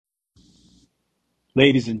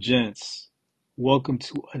Ladies and gents, welcome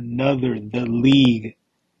to another The League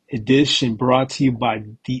edition brought to you by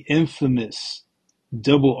the infamous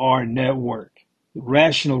Double R Network, the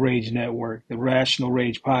Rational Rage Network, the Rational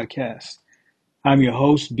Rage Podcast. I'm your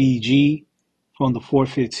host, BG, from the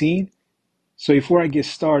 415. So before I get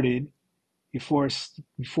started, before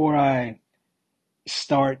I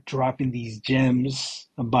start dropping these gems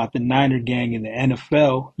about the Niner gang in the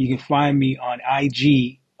NFL, you can find me on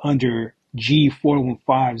IG under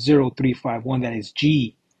G4150351. That is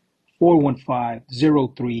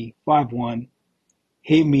G4150351.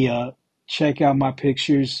 Hit me up. Check out my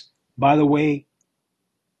pictures. By the way,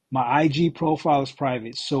 my IG profile is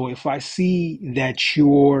private. So if I see that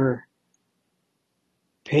your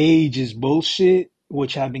page is bullshit,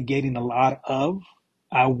 which I've been getting a lot of,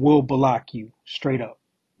 I will block you straight up.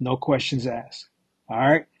 No questions asked. All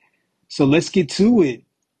right. So let's get to it.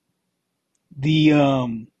 The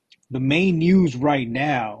um the main news right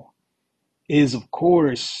now is of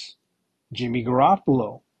course Jimmy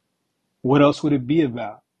Garoppolo. What else would it be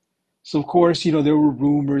about? So of course, there were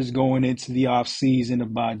rumors going into the off season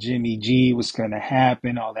about Jimmy G, what's gonna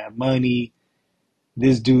happen, all that money.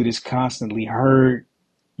 This dude is constantly hurt.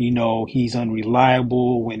 He's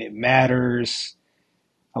unreliable when it matters.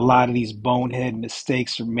 A lot of these bonehead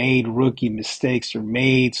mistakes are made, rookie mistakes are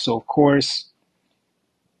made. So of course,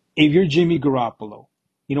 if you're Jimmy Garoppolo,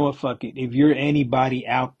 you know what, fuck it. If you're anybody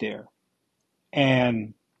out there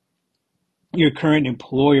and your current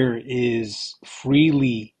employer is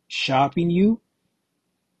freely shopping you,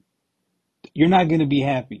 you're not going to be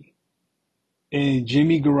happy. And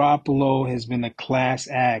Jimmy Garoppolo has been a class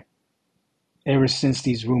act ever since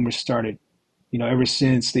these rumors started. Ever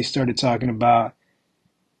since they started talking about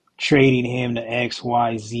trading him to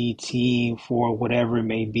XYZ team for whatever it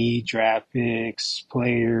may be, draft picks,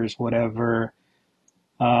 players, whatever.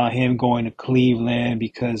 Him going to Cleveland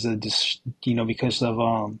because of this, because of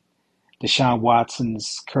Deshaun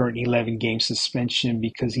Watson's current 11 game suspension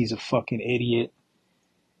because he's a fucking idiot,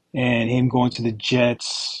 and him going to the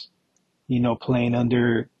Jets, playing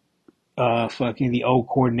under fucking the old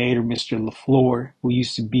coordinator, Mr. LaFleur, who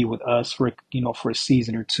used to be with us for a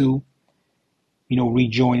season or two.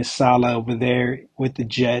 Rejoin Salah over there with the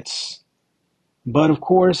Jets. But of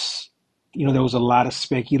course, there was a lot of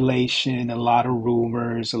speculation, a lot of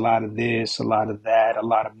rumors, a lot of this, a lot of that, a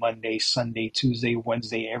lot of Monday, Sunday, Tuesday,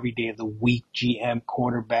 Wednesday, every day of the week, GM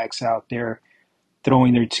quarterbacks out there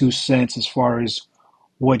throwing their 2 cents as far as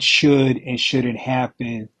what should and shouldn't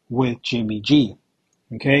happen with Jimmy G.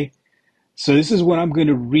 Okay? So this is what I'm going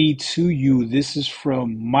to read to you. This is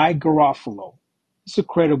from Mike Garofalo. It's a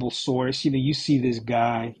credible source. You see this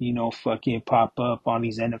guy, fucking pop up on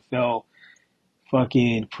these NFL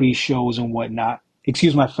fucking pre-shows and whatnot.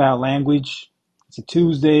 Excuse my foul language. It's a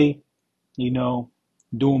Tuesday, you know,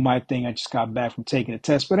 doing my thing. I just got back from taking a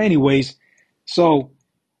test. But anyways, so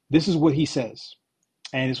this is what he says.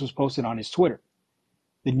 And this was posted on his Twitter.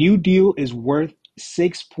 The new deal is worth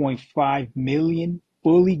 6.5 million,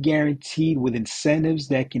 fully guaranteed with incentives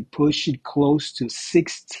that can push it close to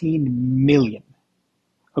 16 million,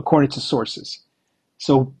 according to sources.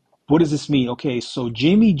 So what does this mean? Okay, so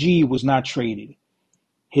Jimmy G was not traded.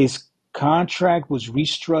 His contract was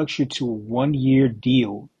restructured to a 1 year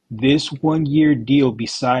deal. This 1 year deal,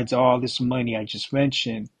 besides all this money I just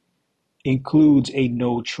mentioned, includes a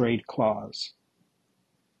no trade clause.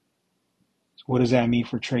 So what does that mean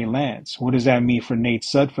for Trey Lance? What does that mean for Nate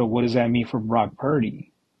Sudfeld? What does that mean for Brock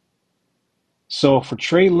Purdy? So for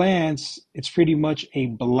Trey Lance, it's pretty much a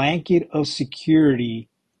blanket of security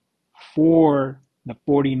for the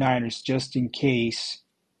 49ers just in case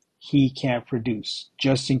he can't produce,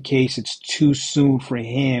 just in case it's too soon for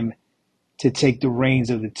him to take the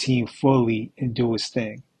reins of the team fully and do his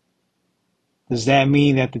thing. Does that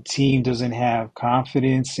mean that the team doesn't have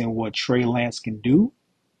confidence in what Trey Lance can do?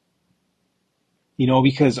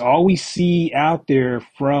 Because all we see out there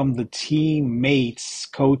from the teammates,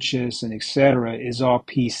 coaches, and etc. is all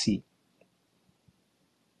PC.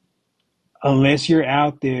 Unless you're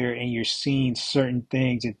out there and you're seeing certain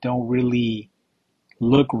things that don't really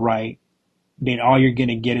look right, then all you're going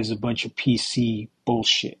to get is a bunch of PC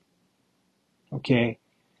bullshit. Okay?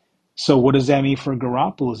 So what does that mean for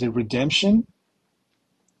Garoppolo? Is it redemption?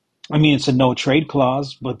 I mean, it's a no trade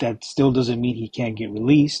clause, but that still doesn't mean he can't get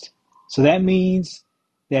released. So that means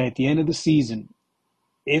that at the end of the season,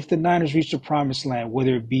 if the Niners reach the promised land,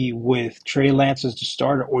 whether it be with Trey Lance as the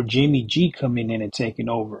starter or Jimmy G coming in and taking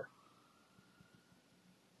over,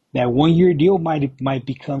 that 1 year deal might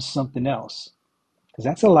become something else, because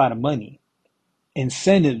that's a lot of money.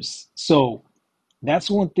 Incentives. So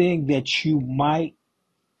that's one thing that you might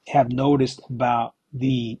have noticed about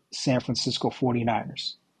the San Francisco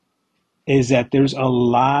 49ers is that there's a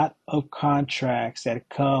lot of contracts that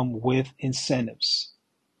come with incentives.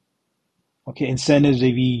 Okay, incentives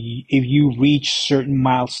if you reach certain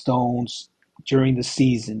milestones during the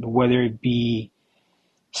season, whether it be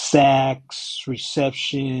sacks,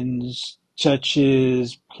 receptions,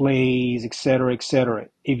 touches, plays, etc., etc.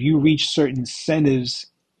 If you reach certain incentives,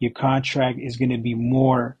 your contract is going to be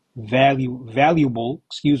more valuable,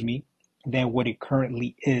 than what it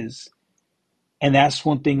currently is. And that's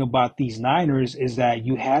one thing about these Niners is that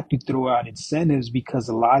you have to throw out incentives because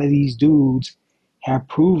a lot of these dudes have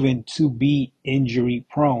proven to be injury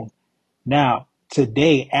prone. Now,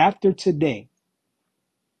 today, after today,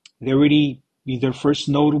 they already their first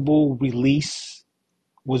notable release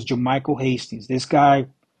was Jermichael Hastings. This guy,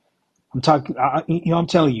 I'm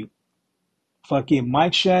telling you, fucking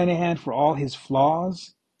Mike Shanahan for all his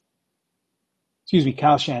flaws. Excuse me,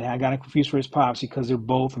 Kyle Shanahan. I got him confused for his pops because they're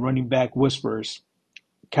both running back whisperers.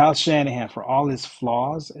 Kyle Shanahan for all his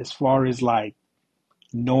flaws, as far as like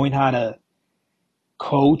knowing how to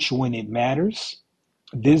coach when it matters.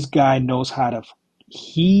 This guy knows how to.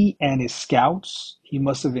 He and his scouts, he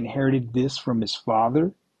must have inherited this from his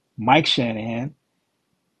father, Mike Shanahan.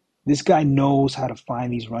 This guy knows how to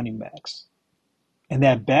find these running backs. And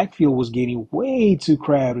that backfield was getting way too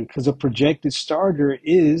crowded because a projected starter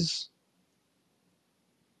is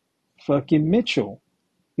fucking Mitchell.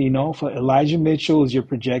 For Elijah Mitchell is your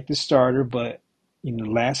projected starter, but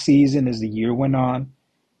last season as the year went on,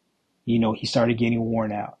 he started getting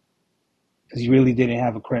worn out because he really didn't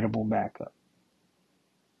have a credible backup.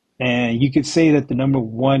 And you could say that the number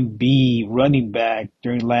 1B running back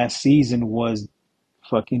during last season was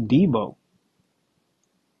fucking Debo.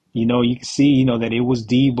 You can see, that it was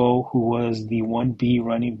Debo who was the 1B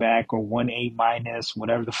running back or 1A minus,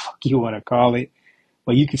 whatever the fuck you want to call it.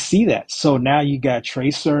 But you can see that. So now you got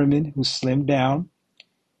Trey Sermon who slimmed down.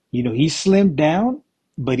 He slimmed down,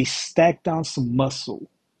 but he stacked on some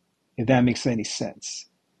muscle, if that makes any sense.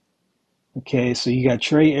 Okay, so you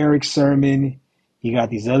got Eric Sermon. You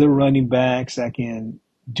got these other running backs that can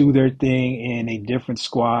do their thing in a different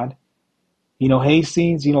squad.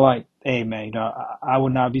 Hastings, like, hey, man, I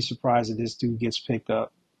would not be surprised if this dude gets picked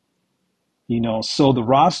up. So the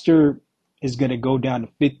roster is going to go down to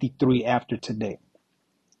 53 after today.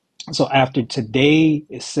 So after today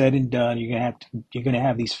is said and done, you're going to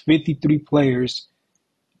have these 53 players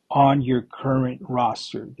on your current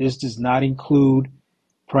roster. This does not include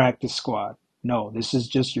practice squad. No, this is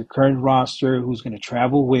just your current roster who's going to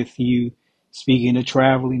travel with you. Speaking of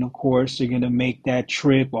traveling, of course, you're going to make that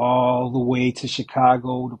trip all the way to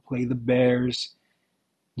Chicago to play the Bears.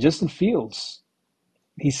 Justin Fields,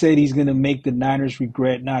 he said he's going to make the Niners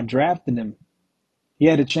regret not drafting him. He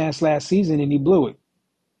had a chance last season and he blew it.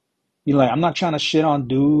 I'm not trying to shit on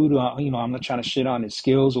dude. I'm not trying to shit on his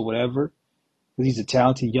skills or whatever because he's a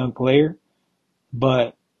talented young player.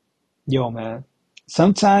 But, yo, man,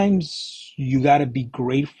 sometimes you got to be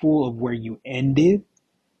grateful of where you ended.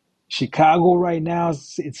 Chicago right now,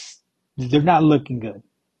 they're not looking good.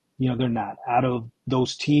 They're not. Out of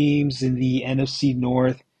those teams in the NFC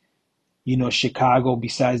North, Chicago,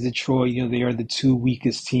 besides Detroit, they are the two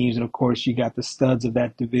weakest teams. And of course, you got the studs of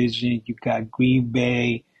that division. You got Green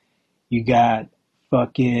Bay. You got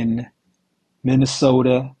fucking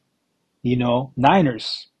Minnesota.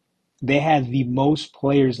 Niners. They had the most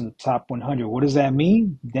players in the top 100. What does that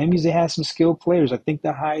mean? That means they had some skilled players. I think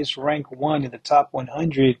the highest ranked one in the top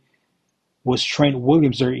 100 was Trent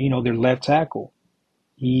Williams, their left tackle.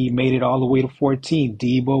 He made it all the way to 14.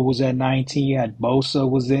 Debo was at 19. You had Bosa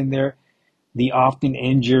was in there. The often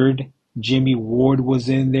injured Jimmy Ward was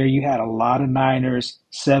in there. You had a lot of Niners,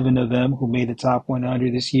 7 of them who made the top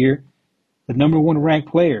 100 this year. The number one ranked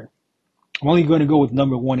player. I'm only going to go with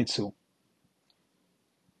number 1 and 2.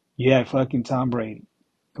 You had fucking Tom Brady,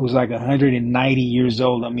 who's like 190 years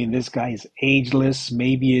old. I mean, this guy is ageless.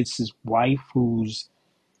 Maybe it's his wife who's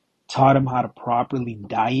taught him how to properly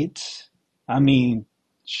diet. I mean,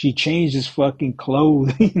 she changed his fucking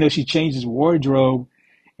clothes. She changed his wardrobe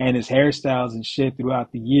and his hairstyles and shit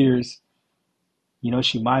throughout the years.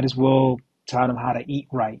 She might as well taught him how to eat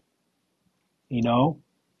right, you know?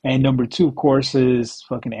 And number 2, of course, is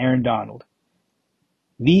fucking Aaron Donald.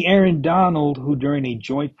 The Aaron Donald who during a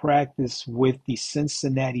joint practice with the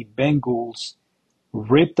Cincinnati Bengals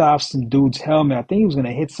ripped off some dude's helmet. I think he was going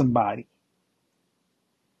to hit somebody.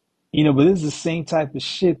 But this is the same type of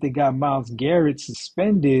shit that got Myles Garrett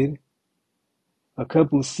suspended a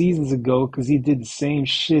couple of seasons ago because he did the same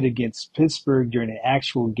shit against Pittsburgh during an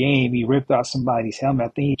actual game. He ripped off somebody's helmet. I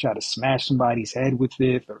think he tried to smash somebody's head with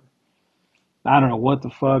it, or I don't know what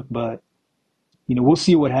the fuck, but We'll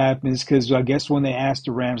see what happens because I guess when they asked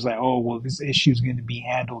the Rams, like, oh, well, this issue is going to be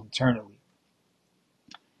handled internally,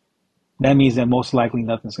 that means that most likely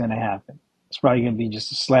nothing's going to happen. It's probably going to be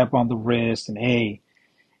just a slap on the wrist and, hey,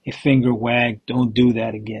 a finger wag. Don't do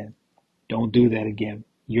that again. Don't do that again.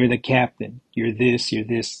 You're the captain. You're this and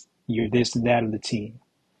that of the team.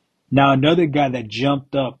 Now, another guy that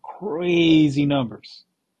jumped up crazy numbers.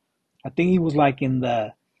 I think he was like I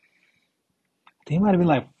think he might have been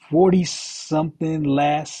like 40 something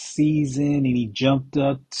last season, and he jumped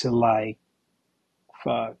up to like,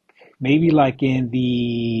 fuck, maybe like in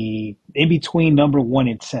between number one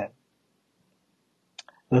and 10.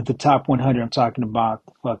 The top 100, I'm talking about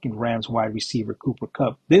the fucking Rams wide receiver, Cooper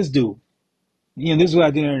Kupp. This dude, this is what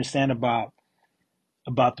I didn't understand about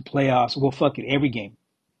the playoffs. Well, fuck it, every game.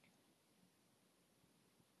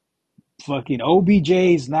 Fucking OBJ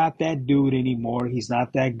is not that dude anymore. He's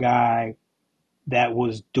not that guy that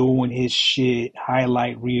was doing his shit,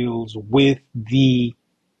 highlight reels with the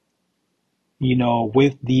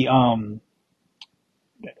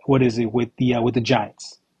what is it, with the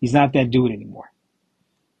Giants. He's not that dude anymore.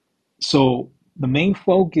 So the main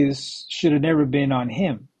focus should have never been on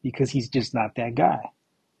him because he's just not that guy.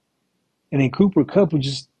 And then Cooper Kupp was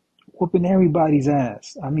just whooping everybody's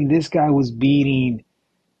ass. I mean, this guy was beating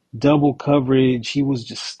double coverage. He was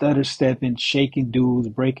just stutter stepping, shaking dudes,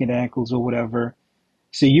 breaking ankles or whatever.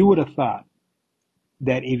 So you would have thought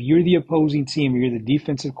that if you're the opposing team or you're the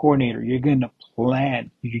defensive coordinator, you're going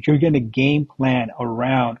to game plan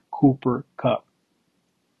around Cooper Kupp.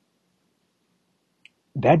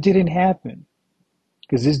 That didn't happen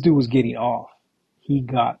because this dude was getting off. He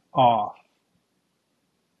got off.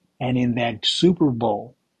 And in that Super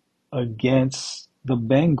Bowl against the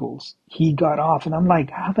Bengals, he got off. And I'm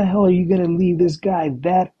like, how the hell are you going to leave this guy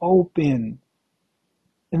that open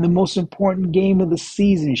in the most important game of the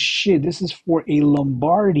season? Shit, this is for a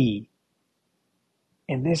Lombardi.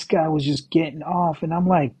 And this guy was just getting off. And I'm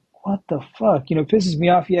like, what the fuck? It pisses me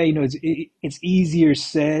off. Yeah, it's easier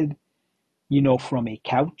said, from a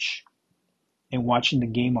couch and watching the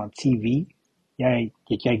game on TV. Yeah,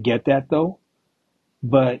 I get that though.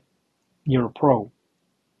 But you're a pro.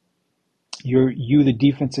 You the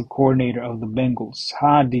defensive coordinator of the Bengals.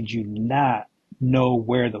 How did you not know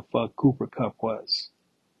where the fuck Cooper Kupp was?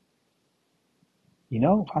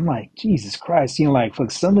 I'm like, Jesus Christ. Like,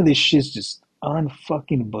 fuck, some of this shit's just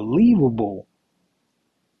unfucking believable.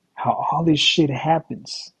 How all this shit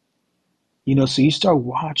happens. So you start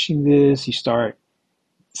watching this, you start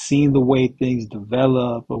seeing the way things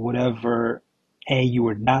develop or whatever, and you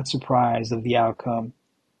were not surprised of the outcome.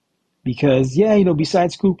 Because, yeah,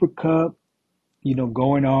 besides Cooper Kupp,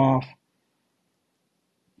 going off,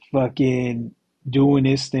 fucking doing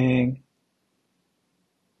this thing,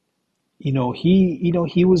 he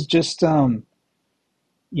was just,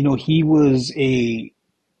 he was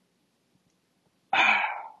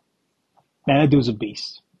man, that dude's a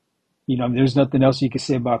beast. There's nothing else you can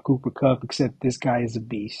say about Cooper Kupp except this guy is a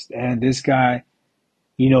beast. And this guy,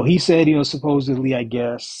 he said, supposedly, I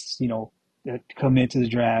guess, that come into the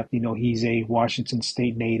draft, he's a Washington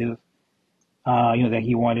State native, that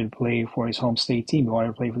he wanted to play for his home state team. He wanted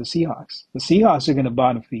to play for the Seahawks. The Seahawks are going to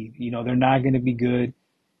bottom feed. They're not going to be good.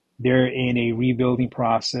 They're in a rebuilding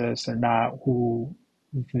process. They're not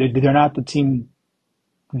the team.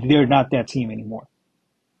 They're not that team anymore.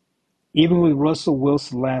 Even with Russell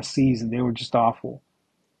Wilson last season, they were just awful.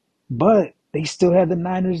 But they still had the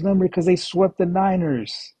Niners number because they swept the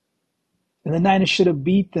Niners. And the Niners should have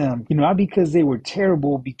beat them. Not because they were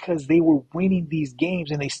terrible, because they were winning these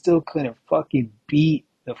games and they still couldn't fucking beat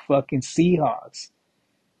the fucking Seahawks.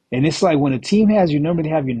 And it's like when a team has your number, they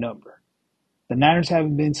have your number. The Niners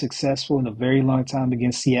haven't been successful in a very long time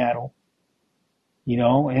against Seattle.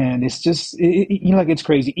 And it's just, like it's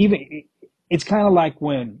crazy. It's kind of like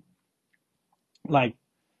like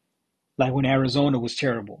when Arizona was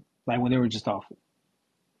terrible, like when they were just awful.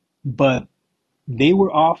 But they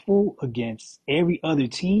were awful against every other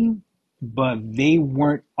team, but they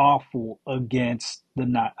weren't awful against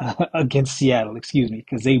against Seattle, excuse me,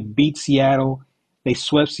 because they beat Seattle. They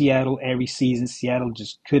swept Seattle every season. Seattle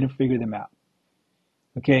just couldn't figure them out.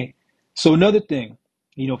 Okay. So another thing,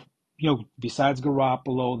 besides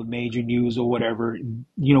Garoppolo, the major news or whatever,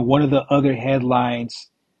 one of the other headlines,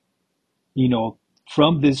 you know,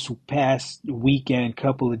 from this past weekend,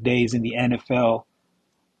 couple of days in the NFL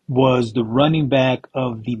was the running back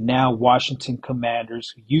of the now Washington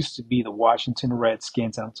Commanders, who used to be the Washington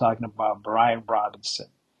Redskins. I'm talking about Brian Robinson.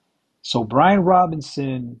 So Brian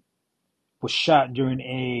Robinson was shot during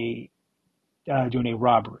a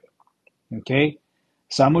robbery. Okay,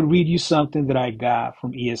 so I'm gonna read you something that I got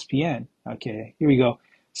from ESPN. Okay, here we go.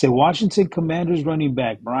 Say Washington Commanders running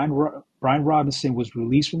back Brian Robinson was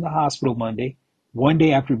released from the hospital Monday, one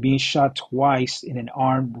day after being shot twice in an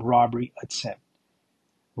armed robbery attempt.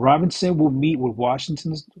 Robinson will meet with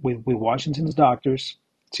Washington's doctors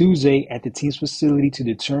Tuesday at the team's facility to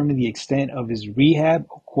determine the extent of his rehab,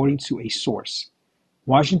 according to a source.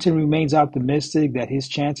 Washington remains optimistic that his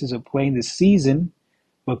chances of playing this season,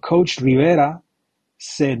 but Coach Rivera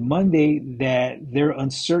said Monday that they're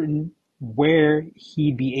uncertain where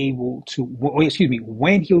he'd be able to. Excuse me,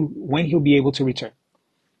 when he'll be able to return.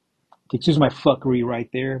 Excuse my fuckery right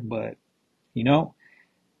there, but you know,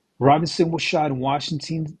 Robinson was shot in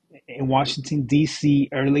Washington D.C.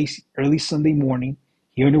 early Sunday morning.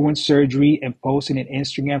 He underwent surgery and posted an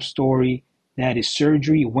Instagram story that his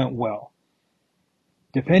surgery went well.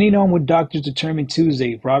 Depending on what doctors determine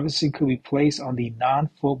Tuesday, Robinson could be placed on the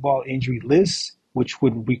non-football injury list, which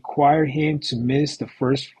would require him to miss the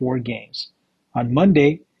first 4 games. On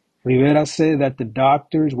Monday, Rivera said that the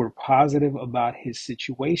doctors were positive about his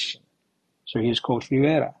situation. So here's Coach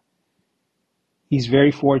Rivera. He's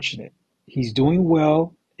very fortunate. He's doing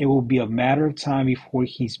well. It will be a matter of time before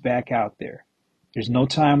he's back out there. There's no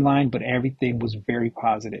timeline, but everything was very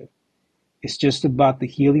positive. It's just about the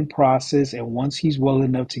healing process, and once he's well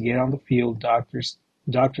enough to get on the field, doctors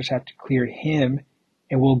have to clear him,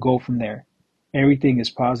 and we'll go from there. Everything is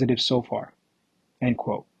positive so far. End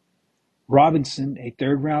quote. Robinson, a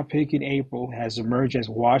third-round pick in April, has emerged as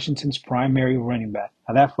Washington's primary running back.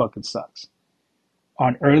 Now that fucking sucks.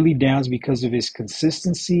 On early downs because of his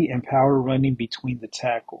consistency and power running between the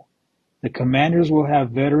tackle. The Commanders will have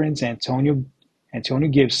veterans Antonio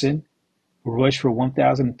Gibson, who rushed for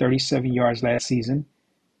 1,037 yards last season,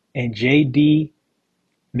 and J.D.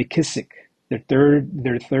 McKissic,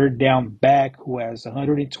 their third down back, who has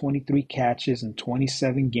 123 catches in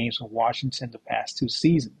 27 games for Washington the past 2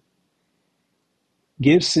 seasons.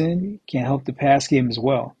 Gibson can help the pass game as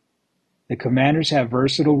well. The Commanders have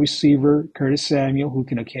versatile receiver Curtis Samuel, who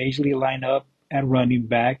can occasionally line up at running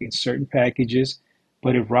back in certain packages,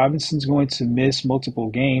 but if Robinson's going to miss multiple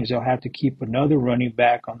games, they'll have to keep another running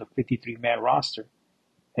back on the 53-man roster.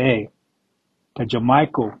 Hey,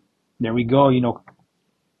 Jermichael, there we go.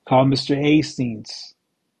 Call Mr. Hastings.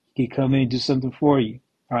 He can come in and do something for you.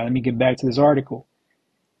 All right, let me get back to this article.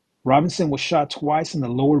 Robinson was shot twice in the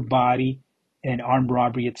lower body in an armed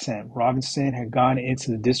robbery attempt. Robinson had gone into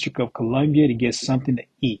the District of Columbia to get something to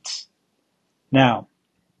eat. Now,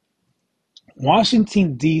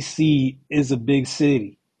 Washington, D.C. is a big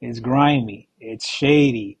city. It's grimy. It's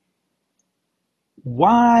shady.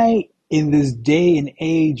 Why, in this day and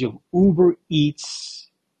age of Uber Eats,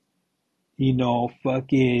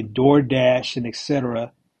 fucking DoorDash and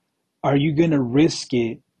etc., are you going to risk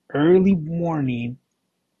it early morning?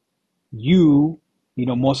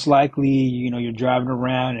 Most likely, you're driving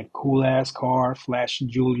around in a cool ass car, flashing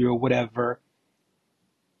jewelry or whatever,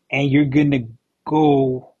 and you're going to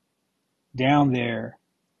go down there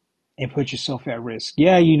and put yourself at risk.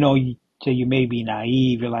 Yeah, you may be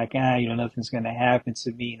naive. You're like, nothing's going to happen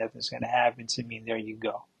to me. Nothing's going to happen to me. And there you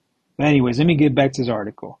go. But anyways, let me get back to this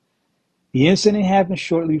article. The incident happened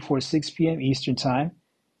shortly before 6 p.m. Eastern Time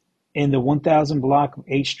in the 1000 block of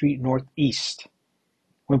 8th Street Northeast.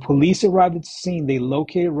 When police arrived at the scene, they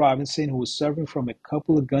located Robinson, who was suffering from a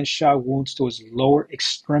couple of gunshot wounds to his lower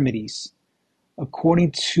extremities.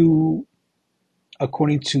 According to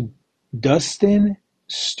Dustin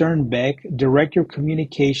Sternbeck, Director of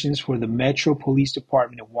Communications for the Metro Police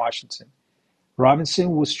Department of Washington.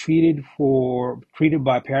 Robinson was treated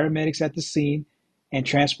by paramedics at the scene and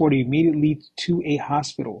transported immediately to a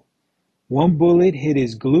hospital. One bullet hit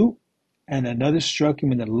his glute and another struck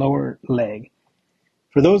him in the lower leg.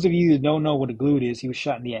 For those of you that don't know what a glute is, he was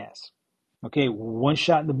shot in the ass. Okay, one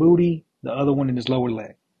shot in the booty, the other one in his lower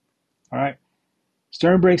leg. All right.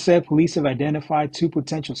 Sternberg said police have identified 2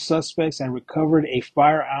 potential suspects and recovered a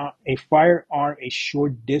firearm a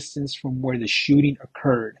short distance from where the shooting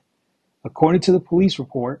occurred. According to the police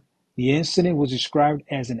report, the incident was described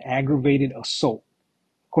as an aggravated assault.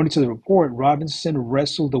 According to the report, Robinson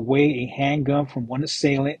wrestled away a handgun from one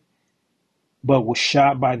assailant, but was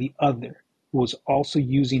shot by the other, who was also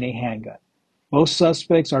using a handgun. Both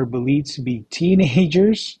suspects are believed to be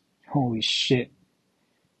teenagers. Holy shit.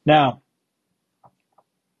 Now,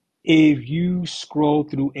 if you scroll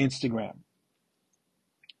through Instagram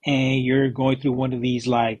and you're going through one of these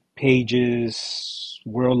like pages,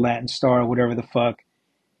 World Latin Star, whatever the fuck,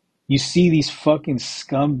 you see these fucking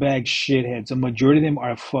scumbag shitheads. A majority of them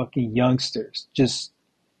are fucking youngsters. Just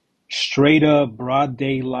straight up broad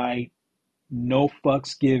daylight, no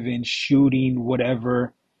fucks given, shooting,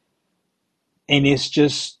 whatever. And it's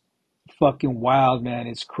just fucking wild, man.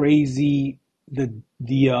 It's crazy the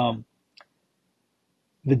the um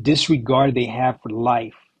the disregard they have for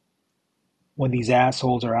life when these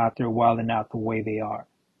assholes are out there wilding out the way they are.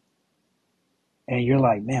 And you're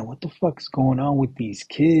like, man, what the fuck is going on with these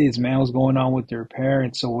kids, man? What's going on with their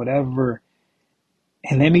parents or whatever?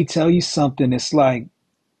 And let me tell you something. It's like,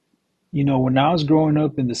 when I was growing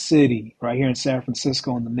up in the city, right here in San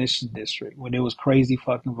Francisco in the Mission District, when it was crazy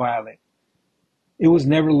fucking violent, it was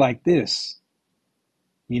never like this,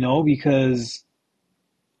 because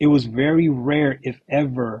it was very rare, if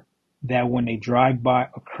ever, that when a drive-by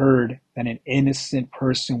occurred, that an innocent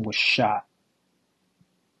person was shot.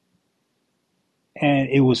 And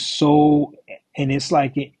it was so, and it's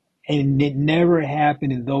like and it never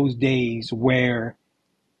happened in those days where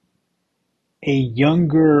a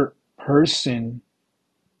younger person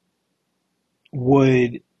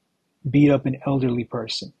would beat up an elderly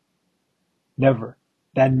person. Never.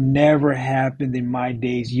 That never happened in my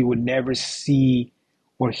days. You would never see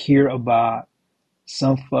or hear about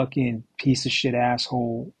some fucking piece of shit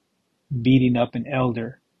asshole beating up an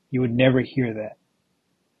elder. You would never hear that.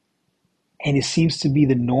 And it seems to be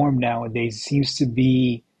the norm nowadays. It seems to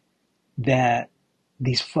be that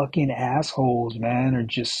these fucking assholes, man, are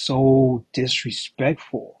just so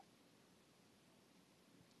disrespectful.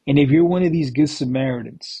 And if you're one of these good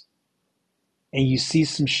Samaritans and you see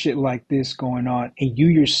some shit like this going on and you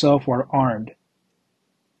yourself are armed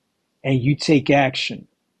and you take action,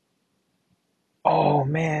 oh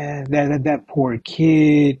man, that poor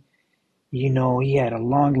kid, he had a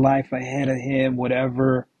long life ahead of him,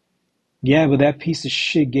 whatever. Yeah, but that piece of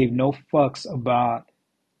shit gave no fucks about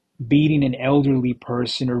beating an elderly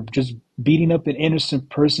person or just beating up an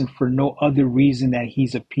innocent person for no other reason that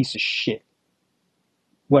he's a piece of shit.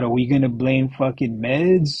 What, are we gonna blame fucking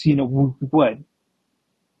meds? What?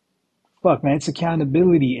 Fuck, man, it's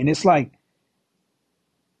accountability. And it's like,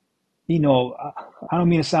 I don't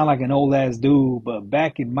mean to sound like an old ass dude, but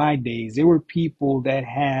back in my days, there were people that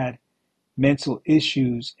had mental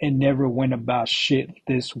issues and never went about shit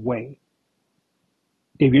this way.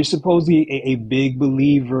 If you're supposedly a big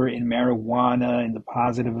believer in marijuana and the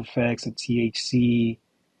positive effects of THC,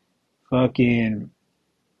 fucking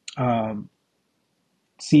um,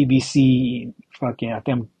 CBC, fucking, I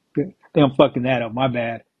think I'm fucking that up, my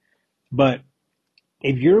bad. But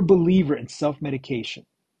if you're a believer in self-medication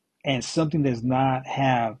and something does not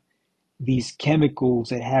have these chemicals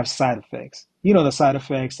that have side effects, the side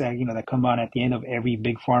effects that come out at the end of every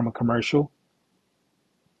big pharma commercial,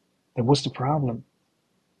 then what's the problem?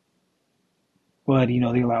 But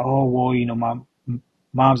they're like, oh well, my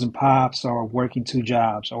moms and pops are working two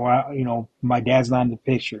jobs, or my dad's not in the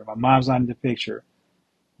picture, my mom's not in the picture,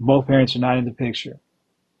 both parents are not in the picture.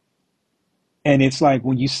 And it's like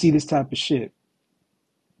when you see this type of shit,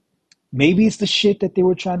 maybe it's the shit that they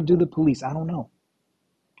were trying to do to the police. I don't know.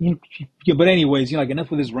 Yeah, but anyways, like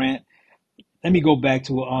enough of this rant. Let me go back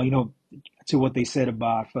to to what they said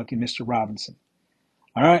about fucking Mr. Robinson.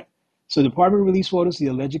 All right. So the department released photos of the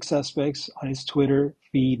alleged suspects on its Twitter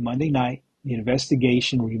feed Monday night. The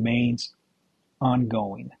investigation remains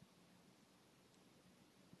ongoing.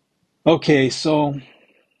 Okay, so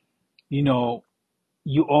you know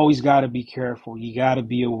you always got to be careful. You got to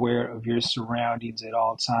be aware of your surroundings at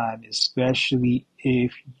all time, especially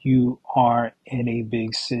if you are in a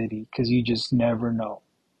big city, because you just never know.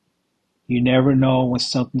 You never know when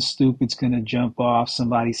something stupid's going to jump off,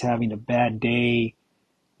 somebody's having a bad day,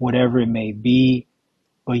 whatever it may be,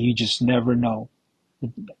 but you just never know.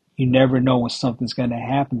 You never know when something's going to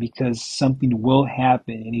happen because something will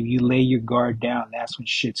happen. And if you lay your guard down, that's when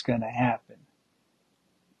shit's going to happen.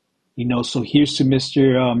 So here's to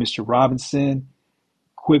Mr. Robinson.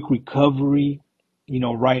 Quick recovery.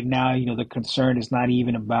 Right now, the concern is not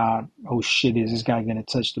even about, oh shit, is this guy going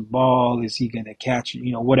to touch the ball? Is he going to catch it?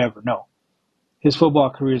 Whatever. No. His football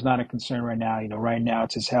career is not a concern right now. Right now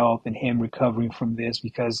it's his health and him recovering from this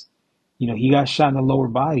because, he got shot in the lower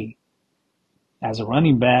body. As a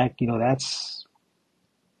running back, that's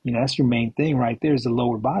your main thing right there is the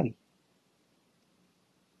lower body.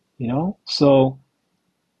 So,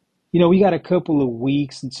 we got a couple of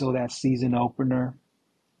weeks until that season opener.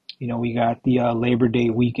 We got the Labor Day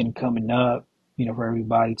weekend coming up, for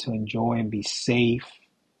everybody to enjoy and be safe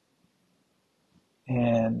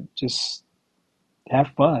and just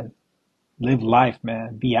have fun, live life,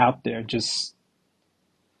 man, be out there. Just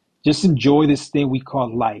enjoy this thing we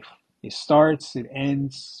call life. It starts, it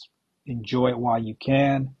ends, enjoy it while you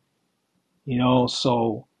can,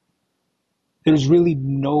 so there's really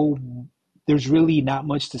no, there's really not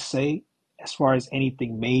much to say as far as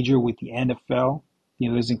anything major with the NFL.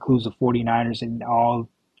 This includes the 49ers and all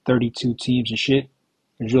 32 teams and shit.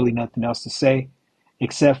 There's really nothing else to say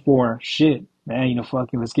except for shit, man.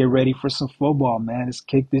 Fucking let's get ready for some football, man. Let's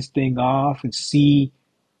kick this thing off and see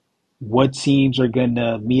what teams are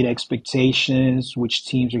gonna meet expectations, which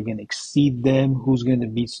teams are gonna exceed them, who's gonna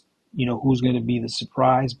be the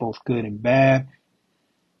surprise, both good and bad.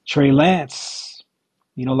 Trey Lance,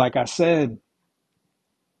 like I said,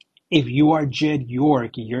 if you are Jed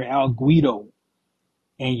York and you're Al Guido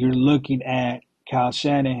and you're looking at Kyle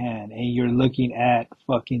Shanahan and you're looking at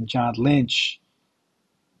fucking John Lynch,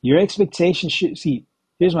 your expectations should see.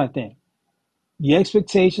 Here's my thing. The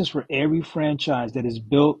expectations for every franchise that is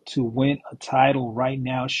built to win a title right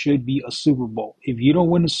now should be a Super Bowl. If you don't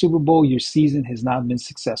win a Super Bowl, your season has not been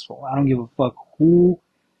successful. I don't give a fuck who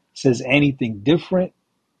says anything different.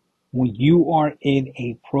 When you are in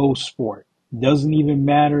a pro sport, doesn't even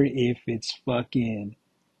matter if it's fucking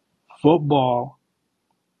football,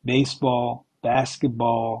 baseball,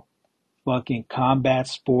 basketball, fucking combat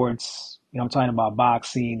sports. I'm talking about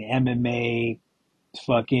boxing, MMA,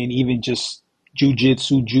 fucking even just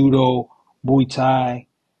jujitsu, judo, Muay Thai,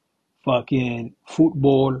 fucking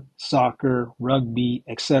football, soccer, rugby,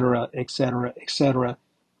 etc., etc., etc.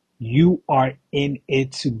 You are in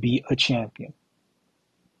it to be a champion.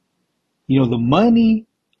 The money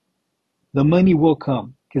will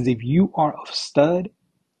come because if you are a stud,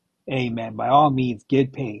 hey man, by all means,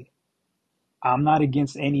 get paid. I'm not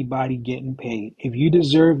against anybody getting paid. If you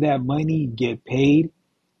deserve that money, get paid,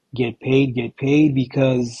 get paid, get paid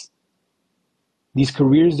because these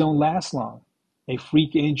careers don't last long. A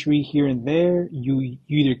freak injury here and there, you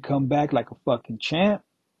either come back like a fucking champ,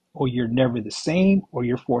 or you're never the same, or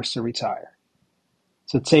you're forced to retire.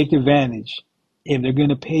 So take advantage. If they're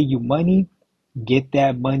gonna pay you money, get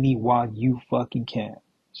that money while you fucking can.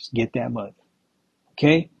 Just get that money.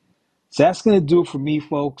 Okay? So that's gonna do it for me,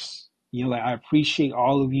 folks. I appreciate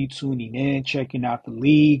all of you tuning in, checking out the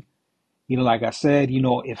league. Like I said,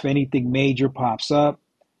 if anything major pops up,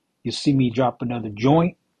 you'll see me drop another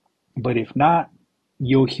joint. But if not,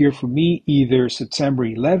 you'll hear from me either September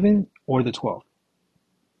 11th or the 12th.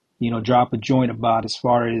 Drop a joint about as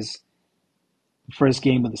far as the first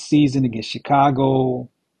game of the season against Chicago,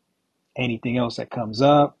 anything else that comes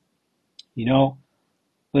up, you know.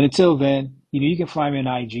 But until then, you can find me on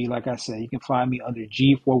IG. Like I said, you can find me under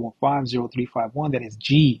G4150351. That is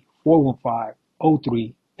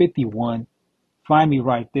G4150351. Find me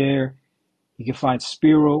right there. You can find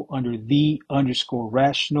Spiro under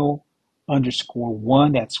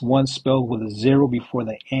the_rational_1. That's one spelled with a 0 before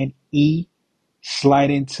the N-E. Slide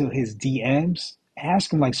into his DMs.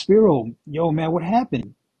 Ask him like, Spiro, yo, man, what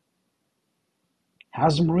happened?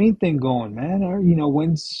 How's the Marine thing going, man? Or,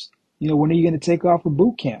 when are you going to take off for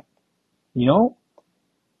boot camp?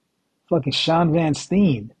 Fucking Sean Van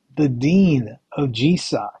Steen, the dean of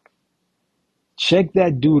GSOC. Check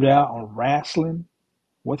that dude out on Wrestling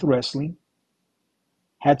with Wrestling.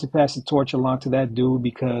 Had to pass the torch along to that dude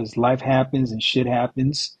because life happens and shit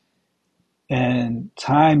happens. And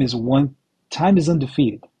time is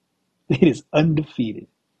undefeated. It is undefeated.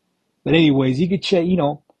 But anyways, you can check,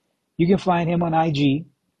 you can find him on IG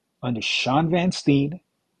under Sean Van Steen.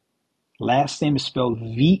 Last name is spelled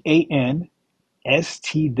VANSTEEN. That's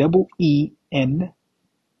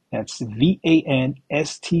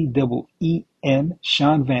VANSTEEN.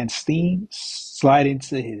 Sean Van Steen. Slide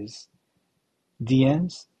into his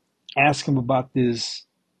DMs. Ask him about the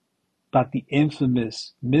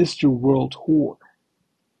infamous Mr. World Tour.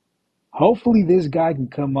 Hopefully this guy can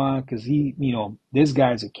come on because this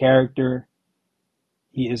guy's a character.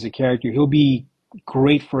 He is a character. He'll be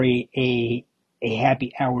great for a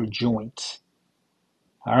happy hour joint.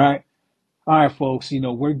 All right. All right, folks,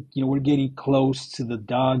 we're getting close to the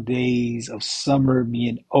dog days of summer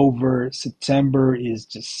being over. September is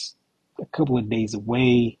just a couple of days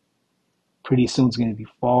away. Pretty soon it's going to be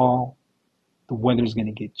fall. The weather's going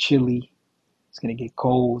to get chilly. It's going to get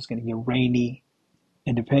cold. It's going to get rainy.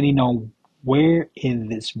 And depending on where in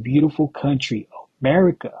this beautiful country,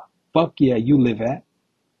 America, fuck yeah, you live at,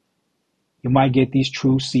 you might get these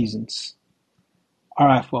true seasons. All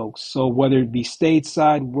right, folks. So whether it be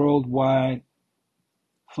stateside, worldwide,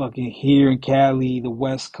 fucking here in Cali, the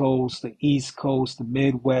West Coast, the East Coast, the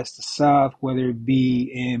Midwest, the South, whether it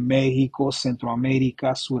be in Mexico,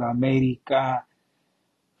 Centroamérica, Sudamérica,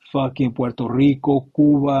 fucking Puerto Rico,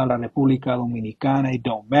 Cuba, La República Dominicana, it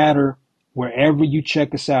don't matter. Wherever you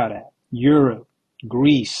check us out at, Europe,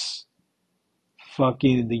 Greece,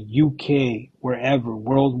 fucking the UK, wherever,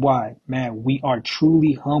 worldwide, man, we are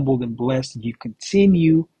truly humbled and blessed that you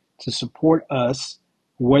continue to support us,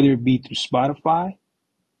 whether it be through Spotify,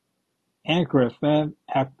 Anchor FM,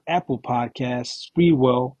 Apple Podcasts,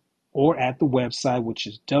 Freewell, or at the website, which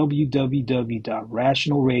is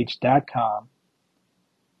www.rationalrage.com.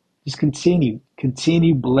 Just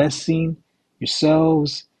continue blessing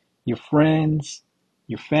yourselves, your friends,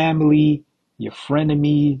 your family, your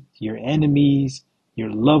frenemies, your enemies,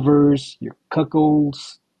 your lovers, your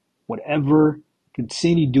cuckolds, whatever.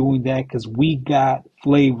 Continue doing that because we got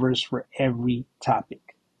flavors for every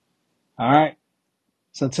topic. All right.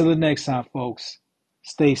 So until the next time, folks,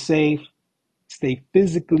 stay safe, stay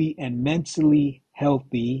physically and mentally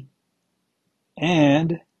healthy,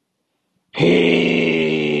 and peace.